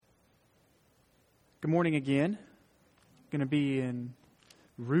Good morning again. Going to be in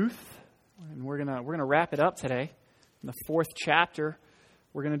Ruth, and we're gonna wrap it up today. In the 4th chapter,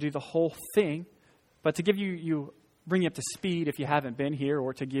 we're going to do the whole thing. But to give bring you up to speed if you haven't been here,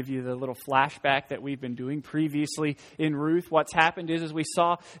 or to give you the little flashback that we've been doing previously in Ruth, what's happened is we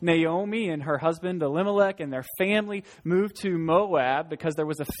saw Naomi and her husband Elimelech and their family move to Moab because there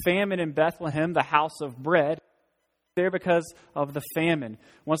was a famine in Bethlehem, the house of bread. There because of the famine.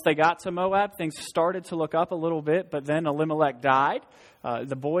 Once they got to Moab, things started to look up a little bit, but then Elimelech died.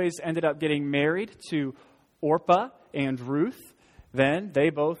 The boys ended up getting married to Orpah and Ruth. Then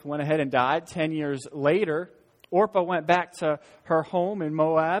they both went ahead and died. 10 years later, Orpah went back to her home in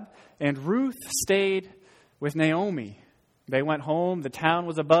Moab, and Ruth stayed with Naomi. They went home. The town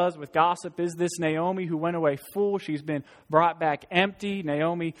was abuzz with gossip. Is this Naomi who went away full? She's been brought back empty.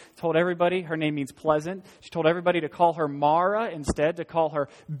 Naomi told everybody, her name means pleasant. She told everybody to call her Mara instead, to call her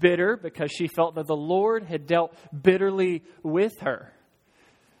bitter, because she felt that the Lord had dealt bitterly with her.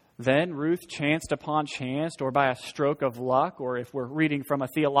 Then Ruth chanced upon chance, or by a stroke of luck, or if we're reading from a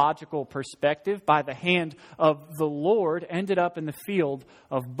theological perspective, by the hand of the Lord, ended up in the field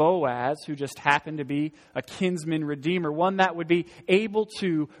of Boaz, who just happened to be a kinsman redeemer, one that would be able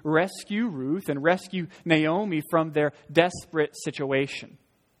to rescue Ruth and rescue Naomi from their desperate situation.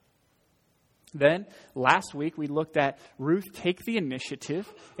 Then, last week, we looked at Ruth take the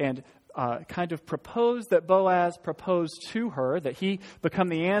initiative and kind of proposed that Boaz proposed to her, that he become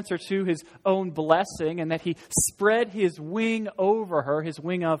the answer to his own blessing, and that he spread his wing over her, his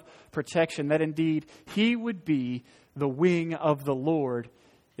wing of protection, that indeed he would be the wing of the Lord,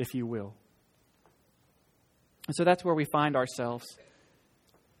 if you will. And so that's where we find ourselves.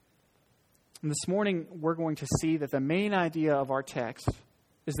 And this morning we're going to see that the main idea of our text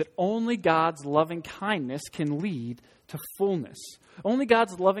is that only God's loving kindness can lead to fullness. Only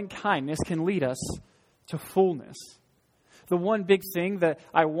God's loving kindness can lead us to fullness. The one big thing that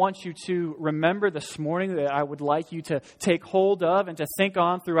I want you to remember this morning, that I would like you to take hold of and to think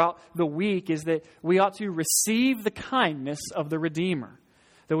on throughout the week, is that we ought to receive the kindness of the Redeemer.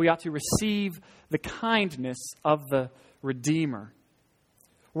 That we ought to receive the kindness of the Redeemer.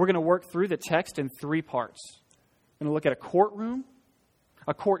 We're going to work through the text in 3 parts. We're going to look at a courtroom,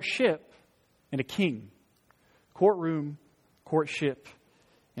 a courtship, and a king. Courtroom, courtship,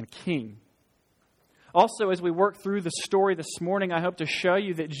 and king. Also, as we work through the story this morning, I hope to show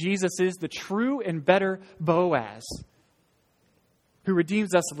you that Jesus is the true and better Boaz, who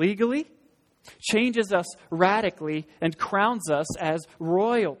redeems us legally, changes us radically, and crowns us as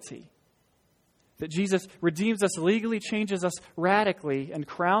royalty. That Jesus redeems us legally, changes us radically, and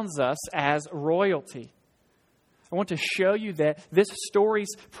crowns us as royalty. I want to show you that this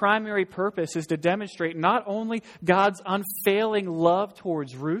story's primary purpose is to demonstrate not only God's unfailing love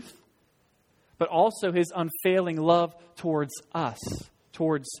towards Ruth, but also His unfailing love towards us,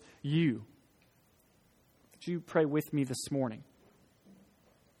 towards you. Would you pray with me this morning?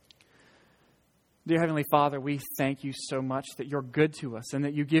 Dear Heavenly Father, we thank you so much that you're good to us and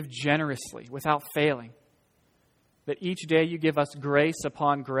that you give generously without failing. That each day you give us grace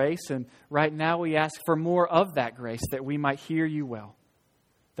upon grace, and right now we ask for more of that grace, that we might hear you well,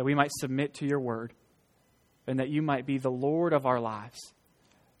 that we might submit to your word, and that you might be the Lord of our lives,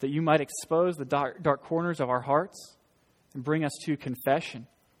 that you might expose the dark corners of our hearts and bring us to confession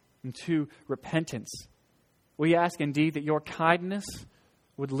and to repentance. We ask indeed that your kindness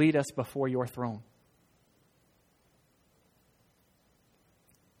would lead us before your throne.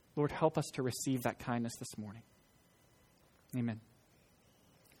 Lord, help us to receive that kindness this morning. Amen.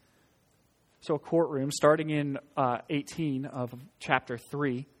 So a courtroom, starting in 18 of chapter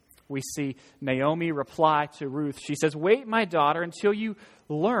 3, we see Naomi reply to Ruth. She says, "Wait, my daughter, until you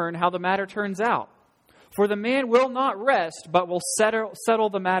learn how the matter turns out. For the man will not rest, but will settle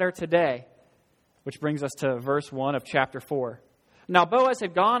the matter today." Which brings us to verse 1 of chapter 4. Now Boaz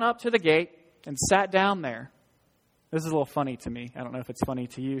had gone up to the gate and sat down there. This is a little funny to me. I don't know if it's funny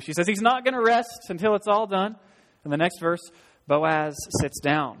to you. She says, he's not going to rest until it's all done. In the next verse, Boaz sits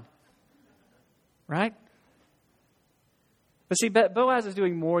down. Right? But see, Boaz is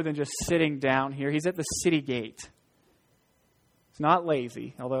doing more than just sitting down here. He's at the city gate. He's not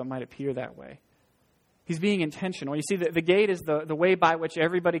lazy, although it might appear that way. He's being intentional. You see, the gate is the way by which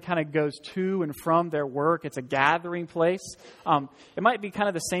everybody kind of goes to and from their work. It's a gathering place. It might be kind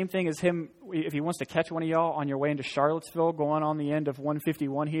of the same thing as him, if he wants to catch one of y'all on your way into Charlottesville, going on the end of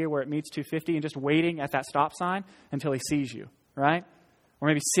 151 here where it meets 250, and just waiting at that stop sign until he sees you, right? Or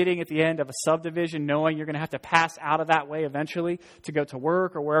maybe sitting at the end of a subdivision knowing you're going to have to pass out of that way eventually to go to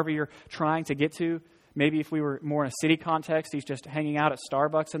work or wherever you're trying to get to. Maybe if we were more in a city context, he's just hanging out at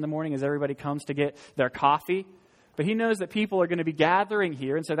Starbucks in the morning as everybody comes to get their coffee. But he knows that people are going to be gathering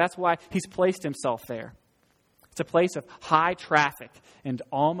here, and so that's why he's placed himself there. It's a place of high traffic, and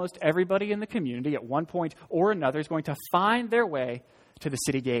almost everybody in the community at one point or another is going to find their way to the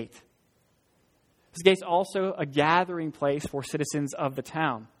city gate. This gate's also a gathering place for citizens of the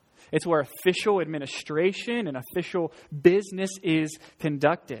town. It's where official administration and official business is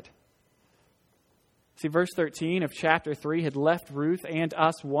conducted. See, verse 13 of chapter 3 had left Ruth and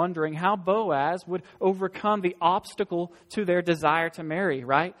us wondering how Boaz would overcome the obstacle to their desire to marry,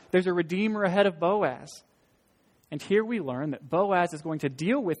 right? There's a redeemer ahead of Boaz. And here we learn that Boaz is going to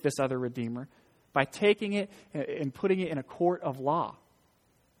deal with this other redeemer by taking it and putting it in a court of law.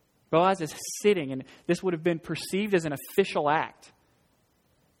 Boaz is sitting, and this would have been perceived as an official act.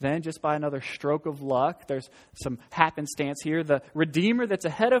 Then, just by another stroke of luck, there's some happenstance here. The redeemer that's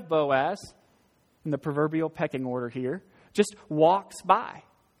ahead of Boaz, in the proverbial pecking order here, just walks by.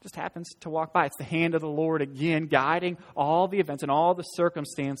 Just happens to walk by. It's the hand of the Lord again, guiding all the events and all the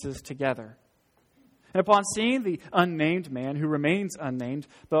circumstances together. And upon seeing the unnamed man who remains unnamed,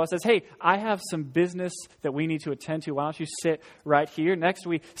 Boaz says, hey, I have some business that we need to attend to. Why don't you sit right here? Next,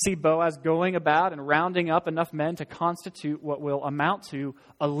 we see Boaz going about and rounding up enough men to constitute what will amount to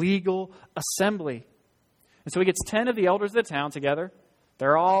a legal assembly. And so he gets 10 of the elders of the town together.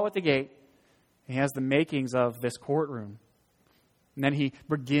 They're all at the gate. He has the makings of this courtroom. And then he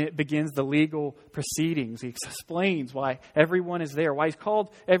begins the legal proceedings. He explains why everyone is there, why he's called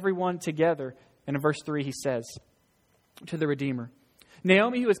everyone together. And in verse 3, he says to the Redeemer,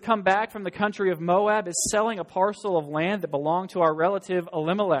 Naomi, who has come back from the country of Moab, is selling a parcel of land that belonged to our relative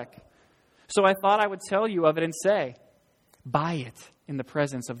Elimelech. So I thought I would tell you of it and say, buy it in the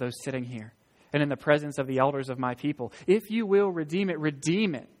presence of those sitting here and in the presence of the elders of my people. If you will redeem it,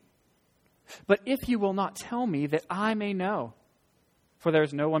 redeem it. But if you will not tell me, that I may know, for there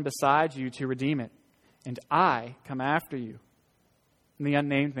is no one besides you to redeem it, and I come after you. And the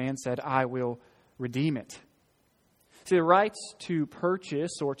unnamed man said, I will redeem it. See, the rights to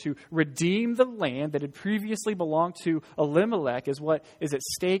purchase or to redeem the land that had previously belonged to Elimelech is what is at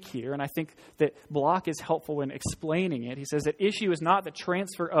stake here. And I think that Block is helpful in explaining it. He says that issue is not the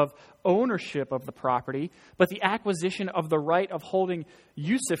transfer of ownership of the property, but the acquisition of the right of holding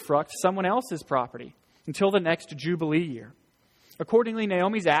usufruct, someone else's property, until the next Jubilee year. Accordingly,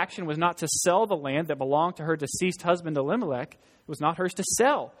 Naomi's action was not to sell the land that belonged to her deceased husband Elimelech. It was not hers to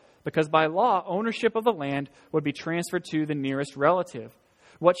sell, because by law, ownership of the land would be transferred to the nearest relative.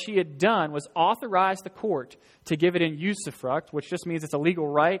 What she had done was authorize the court to give it in usufruct, which just means it's a legal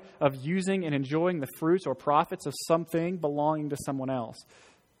right of using and enjoying the fruits or profits of something belonging to someone else.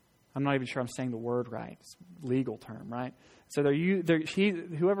 I'm not even sure I'm saying the word right. It's a legal term, right? So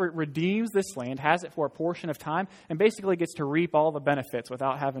whoever redeems this land has it for a portion of time and basically gets to reap all the benefits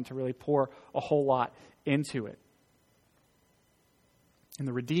without having to really pour a whole lot into it. And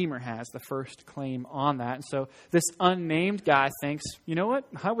the Redeemer has the first claim on that. And so this unnamed guy thinks, you know what?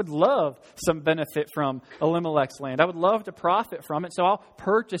 I would love some benefit from Elimelech's land. I would love to profit from it, so I'll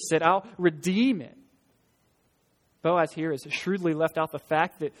purchase it. I'll redeem it. Boaz here has shrewdly left out the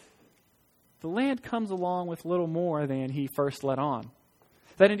fact that the land comes along with little more than he first let on.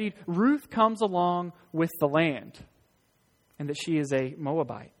 That indeed Ruth comes along with the land, and that she is a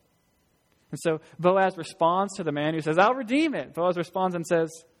Moabite. And so Boaz responds to the man who says, I'll redeem it. Boaz responds and says,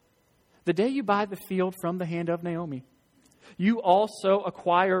 the day you buy the field from the hand of Naomi, you also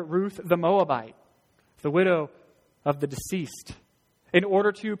acquire Ruth the Moabite, the widow of the deceased, in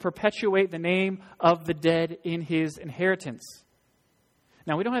order to perpetuate the name of the dead in his inheritance.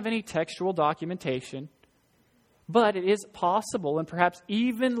 Now, we don't have any textual documentation, but it is possible and perhaps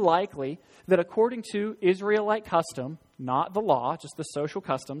even likely that according to Israelite custom, not the law, just the social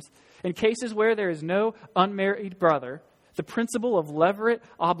customs, in cases where there is no unmarried brother, the principle of levirate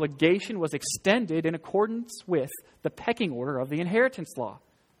obligation was extended in accordance with the pecking order of the inheritance law.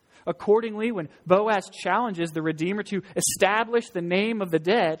 Accordingly, when Boaz challenges the Redeemer to establish the name of the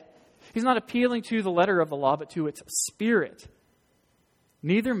dead, he's not appealing to the letter of the law, but to its spirit.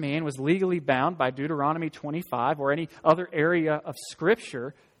 Neither man was legally bound by Deuteronomy 25 or any other area of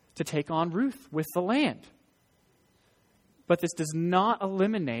Scripture to take on Ruth with the land. But this does not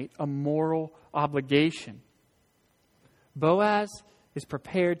eliminate a moral obligation. Boaz is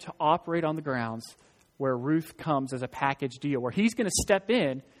prepared to operate on the grounds where Ruth comes as a package deal, where he's going to step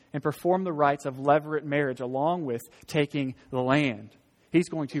in and perform the rites of levirate marriage along with taking the land. He's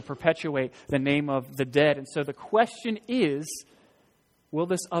going to perpetuate the name of the dead. And so the question is, will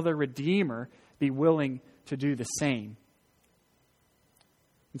this other Redeemer be willing to do the same?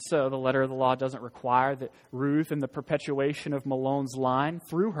 And so the letter of the law doesn't require that Ruth and the perpetuation of Malone's line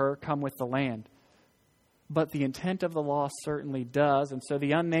through her come with the land. But the intent of the law certainly does. And so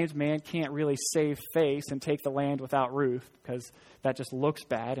the unnamed man can't really save face and take the land without Ruth, because that just looks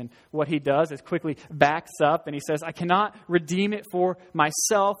bad. And what he does is quickly backs up and he says, I cannot redeem it for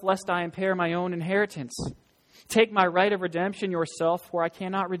myself, lest I impair my own inheritance. Take my right of redemption yourself, for I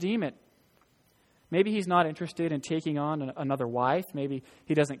cannot redeem it. Maybe he's not interested in taking on another wife. Maybe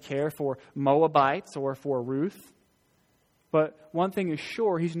he doesn't care for Moabites or for Ruth. But one thing is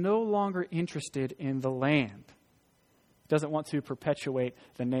sure, he's no longer interested in the land. He doesn't want to perpetuate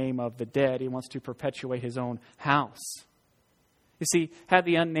the name of the dead. He wants to perpetuate his own house. You see, had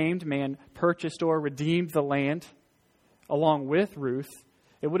the unnamed man purchased or redeemed the land along with Ruth,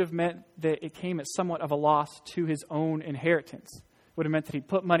 it would have meant that it came at somewhat of a loss to his own inheritance. It would have meant that he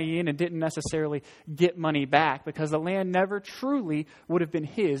put money in and didn't necessarily get money back, because the land never truly would have been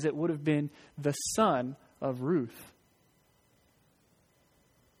his. It would have been the son of Ruth.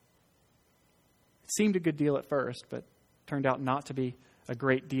 Seemed a good deal at first, but turned out not to be a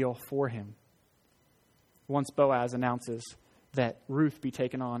great deal for him. Once Boaz announces that Ruth be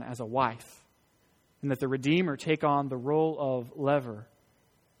taken on as a wife, and that the Redeemer take on the role of lever,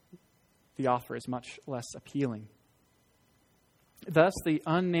 the offer is much less appealing. Thus, the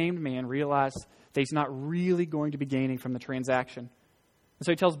unnamed man realized that he's not really going to be gaining from the transaction. And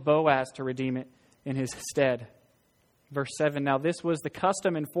so he tells Boaz to redeem it in his stead. Verse 7, now this was the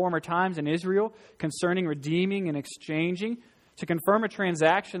custom in former times in Israel concerning redeeming and exchanging. To confirm a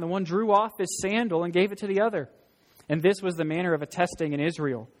transaction, the one drew off his sandal and gave it to the other. And this was the manner of attesting in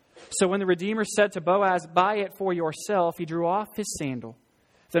Israel. So when the Redeemer said to Boaz, buy it for yourself, he drew off his sandal.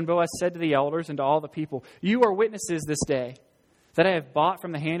 Then Boaz said to the elders and to all the people, you are witnesses this day that I have bought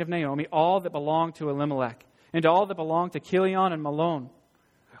from the hand of Naomi all that belonged to Elimelech, and all that belonged to Chilion and Malon.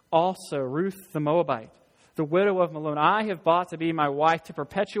 Also Ruth the Moabite, the widow of Malon, I have bought to be my wife, to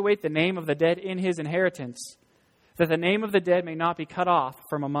perpetuate the name of the dead in his inheritance, that the name of the dead may not be cut off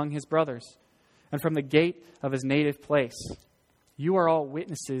from among his brothers, and from the gate of his native place. You are all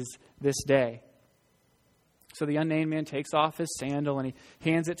witnesses this day. So the unnamed man takes off his sandal and he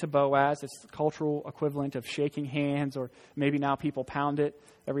hands it to Boaz. It's the cultural equivalent of shaking hands, or maybe now people pound it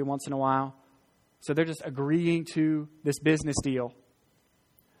every once in a while. So they're just agreeing to this business deal.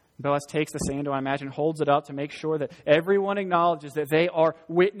 Boaz takes the sandal, I imagine, holds it up to make sure that everyone acknowledges that they are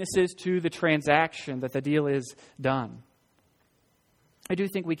witnesses to the transaction, that the deal is done. I do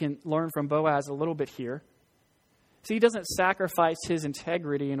think we can learn from Boaz a little bit here. See, he doesn't sacrifice his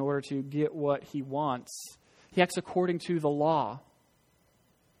integrity in order to get what he wants. He acts according to the law.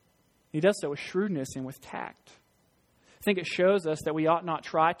 He does so with shrewdness and with tact. I think it shows us that we ought not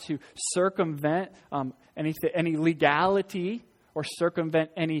try to circumvent any legality or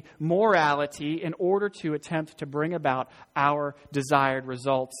circumvent any morality in order to attempt to bring about our desired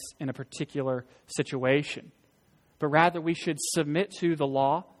results in a particular situation. But rather, we should submit to the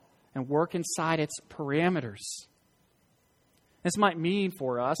law and work inside its parameters. This might mean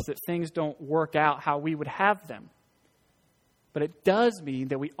for us that things don't work out how we would have them. But it does mean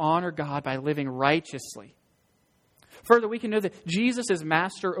that we honor God by living righteously. Further, we can know that Jesus is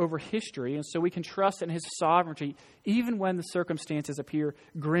master over history, and so we can trust in his sovereignty even when the circumstances appear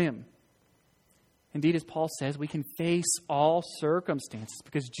grim. Indeed, as Paul says, we can face all circumstances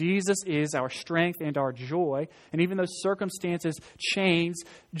because Jesus is our strength and our joy. And even though circumstances change,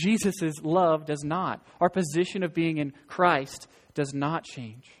 Jesus' love does not. Our position of being in Christ does not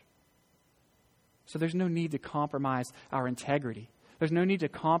change. So there's no need to compromise our integrity. There's no need to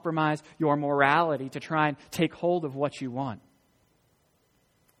compromise your morality to try and take hold of what you want.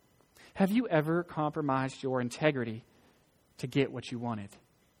 Have you ever compromised your integrity to get what you wanted?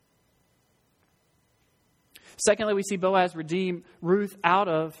 Secondly, we see Boaz redeem Ruth out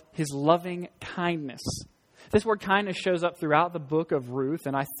of his loving kindness. This word kindness shows up throughout the book of Ruth,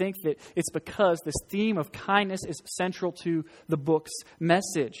 and I think that it's because this theme of kindness is central to the book's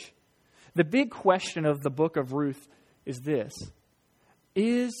message. The big question of the book of Ruth is this: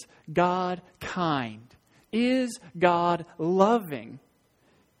 is God kind? Is God loving?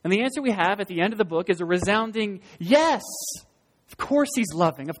 And the answer we have at the end of the book is a resounding yes. Of course he's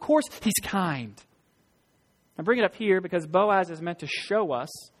loving. Of course he's kind. I bring it up here because Boaz is meant to show us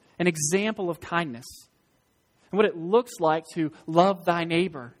an example of kindness and what it looks like to love thy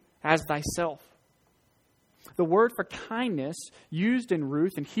neighbor as thyself. The word for kindness used in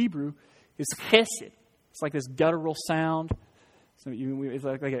Ruth in Hebrew is chesed. It's like this guttural sound. So it's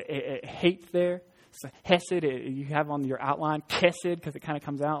like a hate there. It's a hesed. You have on your outline chesed because it kind of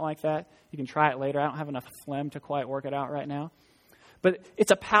comes out like that. You can try it later. I don't have enough phlegm to quite work it out right now. But it's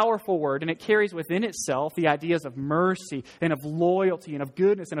a powerful word, and it carries within itself the ideas of mercy and of loyalty and of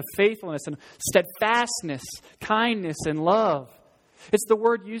goodness and of faithfulness and steadfastness, kindness, and love. It's the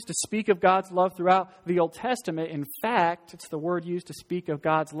word used to speak of God's love throughout the Old Testament. In fact, it's the word used to speak of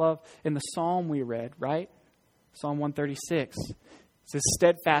God's love in the psalm we read, right? Psalm 136. It's His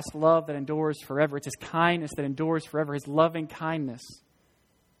steadfast love that endures forever. It's His kindness that endures forever, His loving kindness.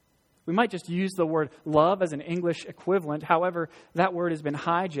 We might just use the word love as an English equivalent. However, that word has been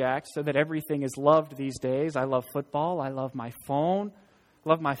hijacked so that everything is loved these days. I love football. I love my phone. I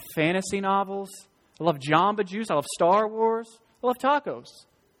love my fantasy novels. I love Jamba Juice. I love Star Wars. I love tacos.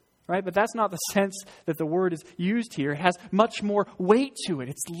 Right? But that's not the sense that the word is used here. It has much more weight to it.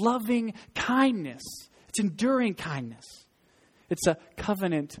 It's loving kindness. It's enduring kindness. It's a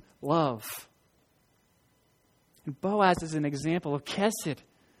covenant love. And Boaz is an example of chesed,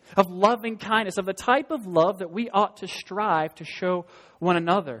 of loving kindness, of the type of love that we ought to strive to show one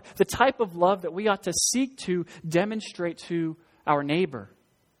another, the type of love that we ought to seek to demonstrate to our neighbor.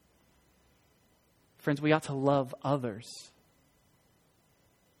 Friends, we ought to love others.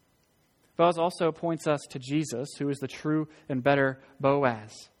 Boaz also points us to Jesus, who is the true and better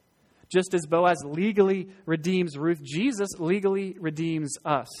Boaz. Just as Boaz legally redeems Ruth, Jesus legally redeems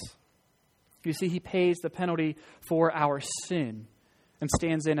us. You see, He pays the penalty for our sin and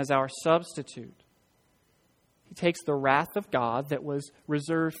stands in as our substitute. He takes the wrath of God that was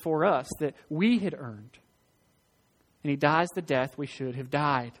reserved for us, that we had earned. And He dies the death we should have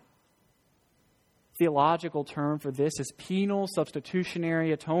died. Theological term for this is penal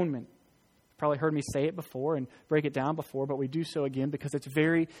substitutionary atonement. You've probably heard me say it before and break it down before, but we do so again because it's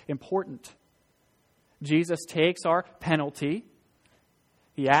very important. Jesus takes our penalty.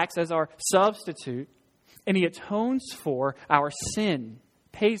 He acts as our substitute. And He atones for our sin,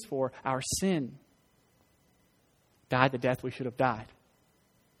 pays for our sin. Died the death we should have died.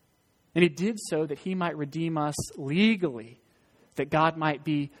 And He did so that He might redeem us legally, that God might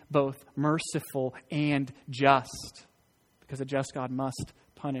be both merciful and just, because a just God must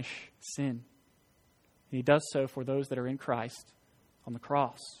punish sin. And He does so for those that are in Christ on the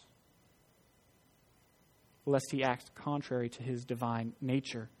cross, lest He act contrary to His divine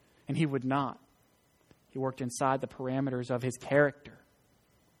nature. And He would not. He worked inside the parameters of His character,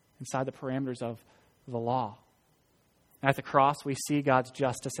 inside the parameters of the law. And at the cross, we see God's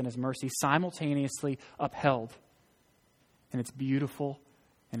justice and His mercy simultaneously upheld. And it's beautiful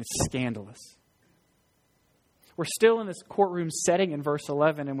and it's scandalous. We're still in this courtroom setting in verse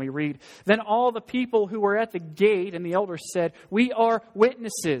 11, and we read, "Then all the people who were at the gate and the elders said, 'We are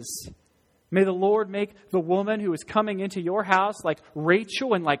witnesses. May the Lord make the woman who is coming into your house like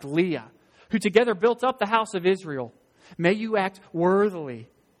Rachel and like Leah, who together built up the house of Israel. May you act worthily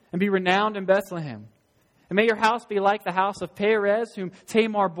and be renowned in Bethlehem. And may your house be like the house of Perez, whom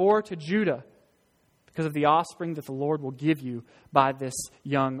Tamar bore to Judah, because of the offspring that the Lord will give you by this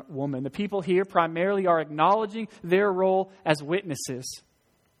young woman.'" The people here primarily are acknowledging their role as witnesses.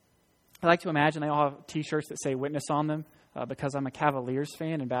 I like to imagine they all have T-shirts that say "witness" on them. Because I'm a Cavaliers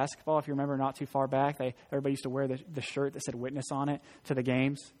fan in basketball. If you remember not too far back, everybody used to wear the shirt that said "witness" on it to the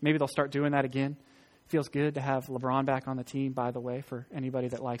games. Maybe they'll start doing that again. Feels good to have LeBron back on the team, by the way, for anybody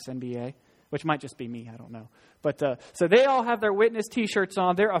that likes NBA, which might just be me. I don't know. But so they all have their witness T-shirts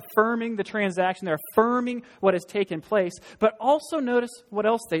on. They're affirming the transaction. They're affirming what has taken place. But also notice what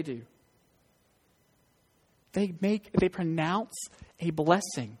else they do. They pronounce a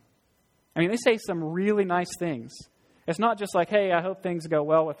blessing. I mean, they say some really nice things. It's not just like, "Hey, I hope things go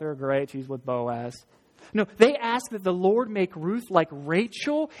well with her. Great, she's with Boaz." No, they ask that the Lord make Ruth like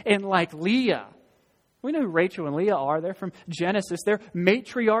Rachel and like Leah. We know who Rachel and Leah are. They're from Genesis. They're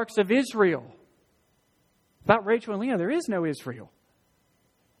matriarchs of Israel. Without Rachel and Leah, there is no Israel.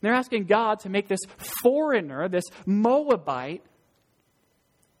 They're asking God to make this foreigner, this Moabite,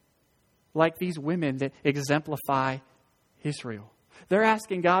 like these women that exemplify Israel. They're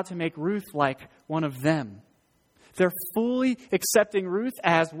asking God to make Ruth like one of them. They're fully accepting Ruth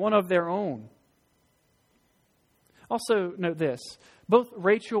as one of their own. Also, note this. Both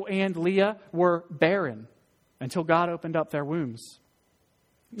Rachel and Leah were barren until God opened up their wombs.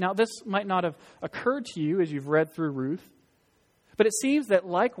 Now, this might not have occurred to you as you've read through Ruth, but it seems that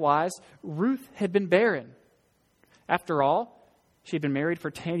likewise, Ruth had been barren. After all, she had been married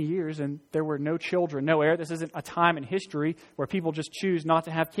for 10 years and there were no children, no heir. This isn't a time in history where people just choose not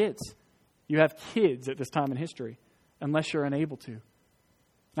to have kids. You have kids at this time in history, unless you're unable to.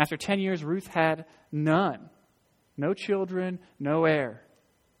 After 10 years, Ruth had none. No children, no heir.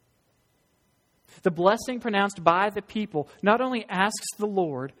 The blessing pronounced by the people not only asks the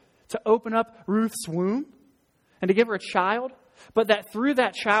Lord to open up Ruth's womb and to give her a child, but that through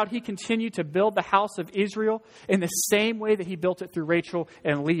that child he continued to build the house of Israel in the same way that he built it through Rachel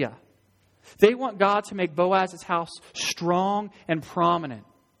and Leah. They want God to make Boaz's house strong and prominent.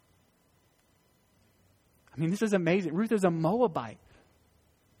 I mean, this is amazing. Ruth is a Moabite,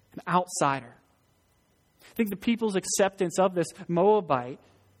 an outsider. I think the people's acceptance of this Moabite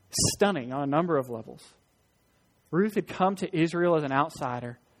is stunning on a number of levels. Ruth had come to Israel as an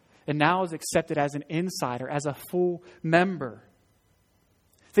outsider and now is accepted as an insider, as a full member.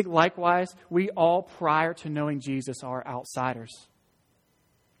 I think likewise, we all prior to knowing Jesus are outsiders.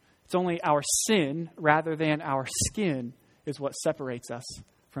 It's only our sin rather than our skin is what separates us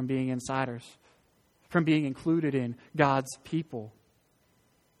from being insiders, from being included in God's people.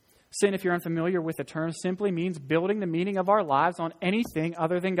 Sin, if you're unfamiliar with the term, simply means building the meaning of our lives on anything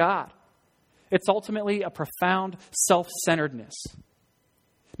other than God. It's ultimately a profound self-centeredness.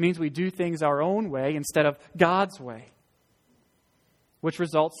 It means we do things our own way instead of God's way, which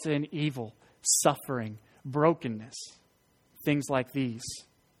results in evil, suffering, brokenness, things like these.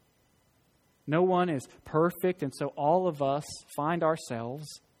 No one is perfect, and so all of us find ourselves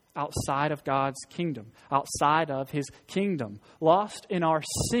outside of God's kingdom, outside of His kingdom, lost in our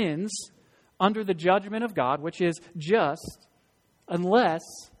sins under the judgment of God, which is just unless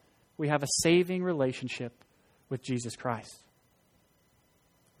we have a saving relationship with Jesus Christ.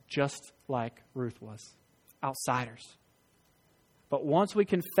 Just like Ruth was, outsiders. But once we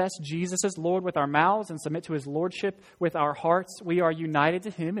confess Jesus as Lord with our mouths and submit to His lordship with our hearts, we are united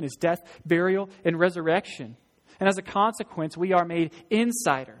to Him in His death, burial, and resurrection. And as a consequence, we are made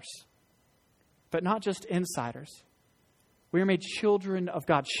insiders. But not just insiders. We are made children of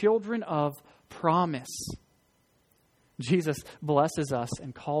God, children of promise. Jesus blesses us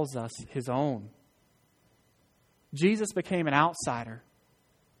and calls us His own. Jesus became an outsider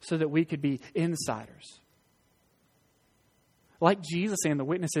so that we could be insiders. Like Jesus and the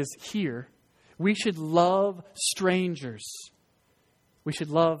witnesses here, we should love strangers. We should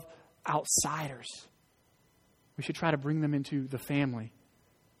love outsiders. We should try to bring them into the family.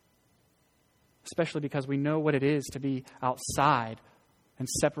 Especially because we know what it is to be outside and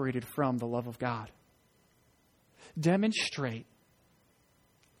separated from the love of God. Demonstrate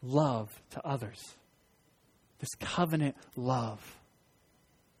love to others. This covenant love.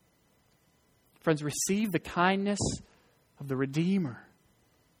 Friends, receive the kindness of the Redeemer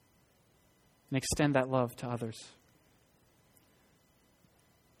and extend that love to others.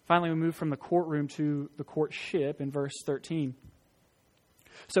 Finally, we move from the courtroom to the courtship in verse 13.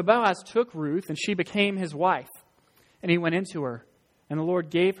 So Boaz took Ruth, and she became his wife, and he went into her, and the Lord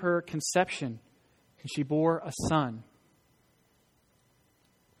gave her conception, and she bore a son.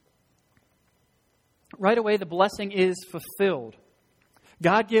 Right away, the blessing is fulfilled.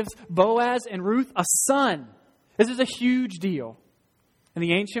 God gives Boaz and Ruth a son. This is a huge deal. In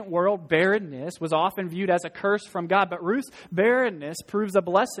the ancient world, barrenness was often viewed as a curse from God, but Ruth's barrenness proves a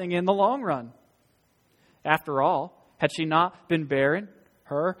blessing in the long run. After all, had she not been barren,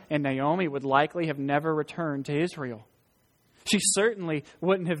 her and Naomi would likely have never returned to Israel. She certainly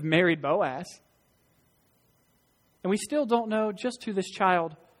wouldn't have married Boaz. And we still don't know just who this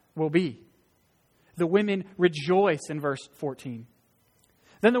child will be. The women rejoice in verse 14.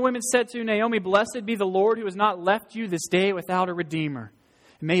 Then the women said to Naomi, "Blessed be the Lord who has not left you this day without a redeemer.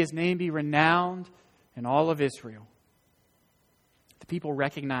 And may His name be renowned in all of Israel." The people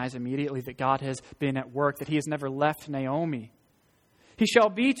recognize immediately that God has been at work, that He has never left Naomi. "He shall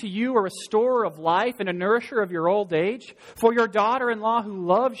be to you a restorer of life and a nourisher of your old age. For your daughter-in-law who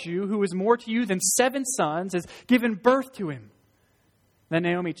loves you, who is more to you than 7 sons, has given birth to him." Then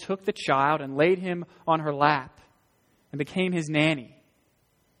Naomi took the child and laid him on her lap and became his nanny.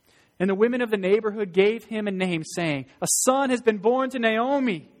 And the women of the neighborhood gave him a name, saying, "A son has been born to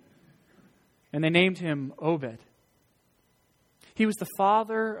Naomi." And they named him Obed. He was the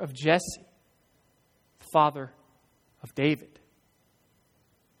father of Jesse, the father of David.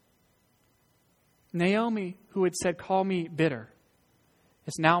 Naomi, who had said, "Call me bitter,"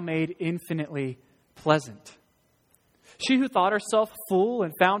 is now made infinitely pleasant. She who thought herself full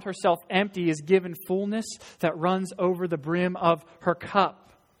and found herself empty is given fullness that runs over the brim of her cup.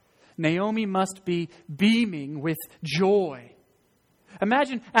 Naomi must be beaming with joy.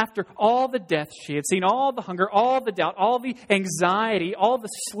 Imagine after all the death she had seen, all the hunger, all the doubt, all the anxiety, all the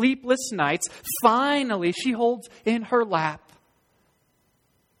sleepless nights, finally she holds in her lap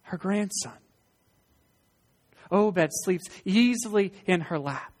her grandson. Obed sleeps easily in her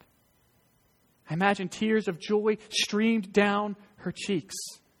lap. I imagine tears of joy streamed down her cheeks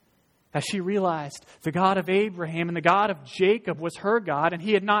as she realized the God of Abraham and the God of Jacob was her God, and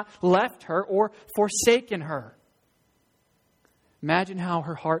He had not left her or forsaken her. Imagine how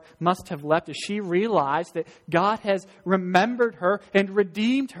her heart must have leapt as she realized that God has remembered her and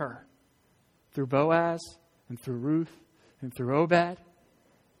redeemed her through Boaz and through Ruth and through Obed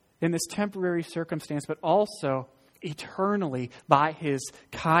in this temporary circumstance, but also eternally by His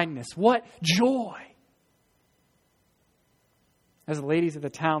kindness. What joy! As the ladies of the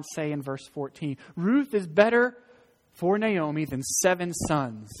town say in verse 14, Ruth is better for Naomi than 7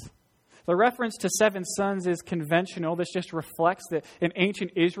 sons. The reference to 7 sons is conventional. This just reflects that in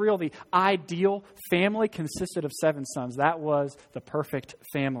ancient Israel, the ideal family consisted of 7 sons. That was the perfect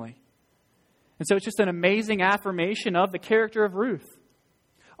family. And so it's just an amazing affirmation of the character of Ruth.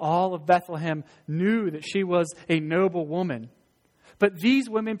 All of Bethlehem knew that she was a noble woman. But these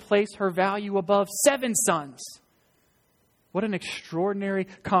women placed her value above 7 sons. What an extraordinary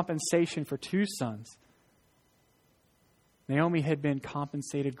compensation for 2 sons. Naomi had been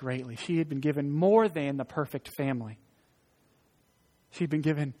compensated greatly. She had been given more than the perfect family. She'd been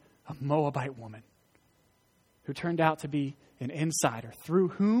given a Moabite woman who turned out to be an insider, through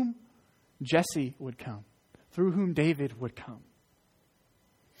whom Jesse would come, through whom David would come.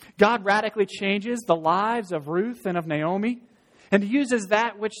 God radically changes the lives of Ruth and of Naomi, and He uses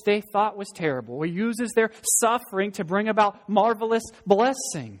that which they thought was terrible. He uses their suffering to bring about marvelous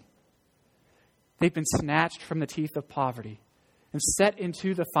blessing. They've been snatched from the teeth of poverty and set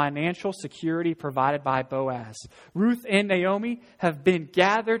into the financial security provided by Boaz. Ruth and Naomi have been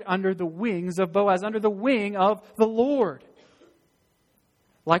gathered under the wings of Boaz, under the wing of the Lord.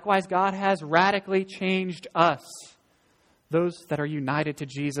 Likewise, God has radically changed us, those that are united to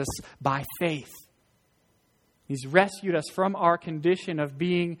Jesus by faith. He's rescued us from our condition of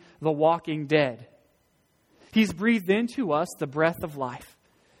being the walking dead. He's breathed into us the breath of life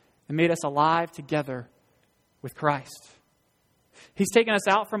and made us alive together with Christ. He's taken us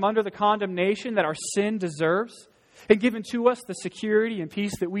out from under the condemnation that our sin deserves and given to us the security and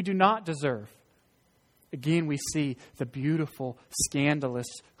peace that we do not deserve. Again, we see the beautiful, scandalous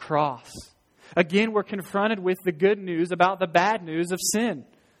cross. Again, we're confronted with the good news about the bad news of sin,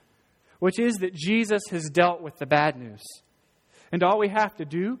 which is that Jesus has dealt with the bad news. And all we have to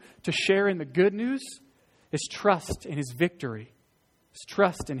do to share in the good news is trust in His victory. Is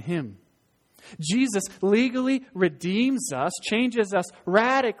trust in Him. Jesus legally redeems us, changes us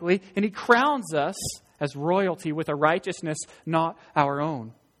radically, and He crowns us as royalty with a righteousness not our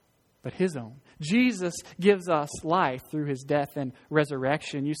own, but His own. Jesus gives us life through His death and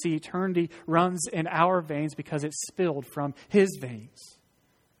resurrection. You see, eternity runs in our veins because it's spilled from His veins.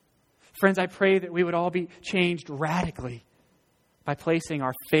 Friends, I pray that we would all be changed radically by placing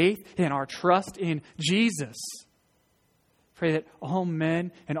our faith and our trust in Jesus. Pray that all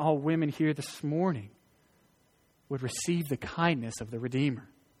men and all women here this morning would receive the kindness of the Redeemer.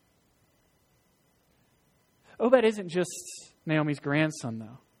 Obed isn't just Naomi's grandson,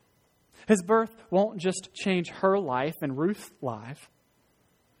 though. His birth won't just change her life and Ruth's life,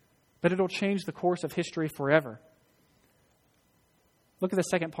 but it'll change the course of history forever. Look at the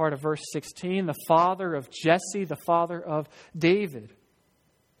second part of verse 16, the father of Jesse, the father of David.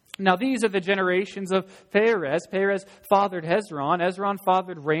 Now these are the generations of Perez. Perez fathered Hezron. Hezron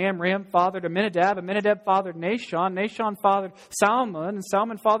fathered Ram. Ram fathered Amminadab. Amminadab fathered Nahshon. Nahshon fathered Salmon. And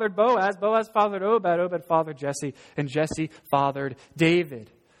Salmon fathered Boaz. Boaz fathered Obed. Obed fathered Jesse. And Jesse fathered David.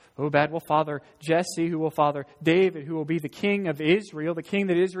 Obed will father Jesse, who will father David, who will be the king of Israel, the king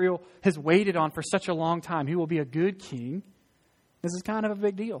that Israel has waited on for such a long time. He will be a good king. This is kind of a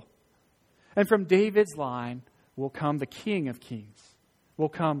big deal. And from David's line will come the King of Kings. Will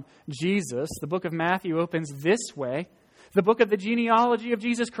come Jesus. The book of Matthew opens this way. The book of the genealogy of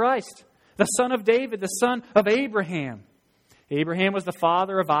Jesus Christ, the son of David, the son of Abraham. Abraham was the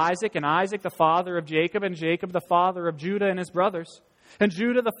father of Isaac, and Isaac the father of Jacob, and Jacob the father of Judah and his brothers. And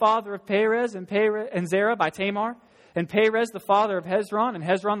Judah the father of Perez, and Zerah by Tamar. And Perez the father of Hezron, and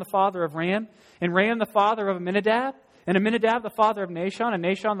Hezron the father of Ram. And Ram the father of Amminadab. And Amminadab the father of Nahshon, and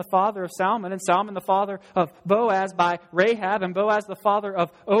Nahshon the father of Salmon, and Salmon the father of Boaz by Rahab, and Boaz the father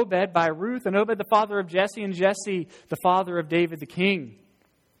of Obed by Ruth, and Obed the father of Jesse, and Jesse the father of David the king.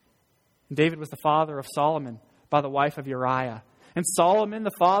 And David was the father of Solomon by the wife of Uriah, and Solomon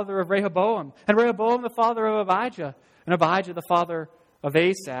the father of Rehoboam, and Rehoboam the father of Abijah, and Abijah the father of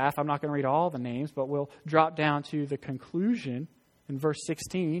Asaph. I'm not going to read all the names, but we'll drop down to the conclusion. In verse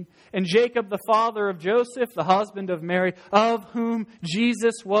 16, and Jacob, the father of Joseph, the husband of Mary, of whom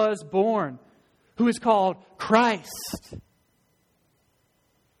Jesus was born, who is called Christ.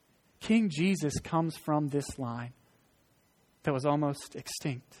 King Jesus comes from this line that was almost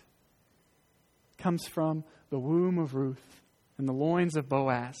extinct. Comes from the womb of Ruth and the loins of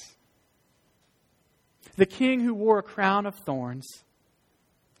Boaz. The king who wore a crown of thorns,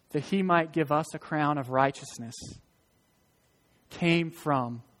 that he might give us a crown of righteousness, came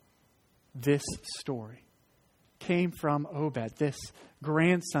from this story. Came from Obed, this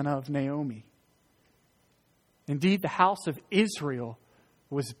grandson of Naomi. Indeed, the house of Israel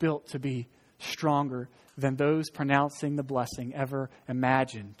was built to be stronger than those pronouncing the blessing ever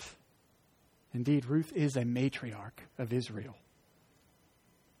imagined. Indeed, Ruth is a matriarch of Israel.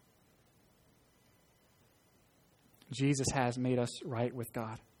 Jesus has made us right with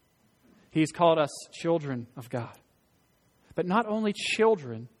God. He's called us children of God. But not only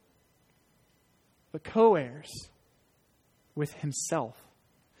children, but co-heirs with himself.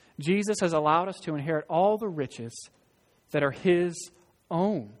 Jesus has allowed us to inherit all the riches that are his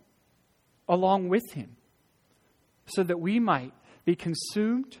own along with him, so that we might be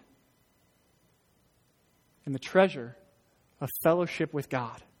consumed in the treasure of fellowship with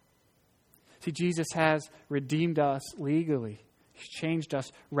God. See, Jesus has redeemed us legally. He's changed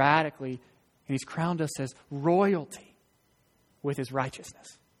us radically, and he's crowned us as royalty with his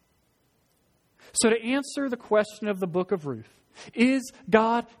righteousness. So to answer the question of the book of Ruth, is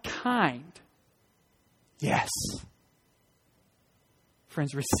God kind? Yes.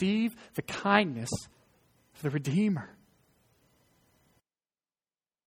 Friends, receive the kindness of the Redeemer.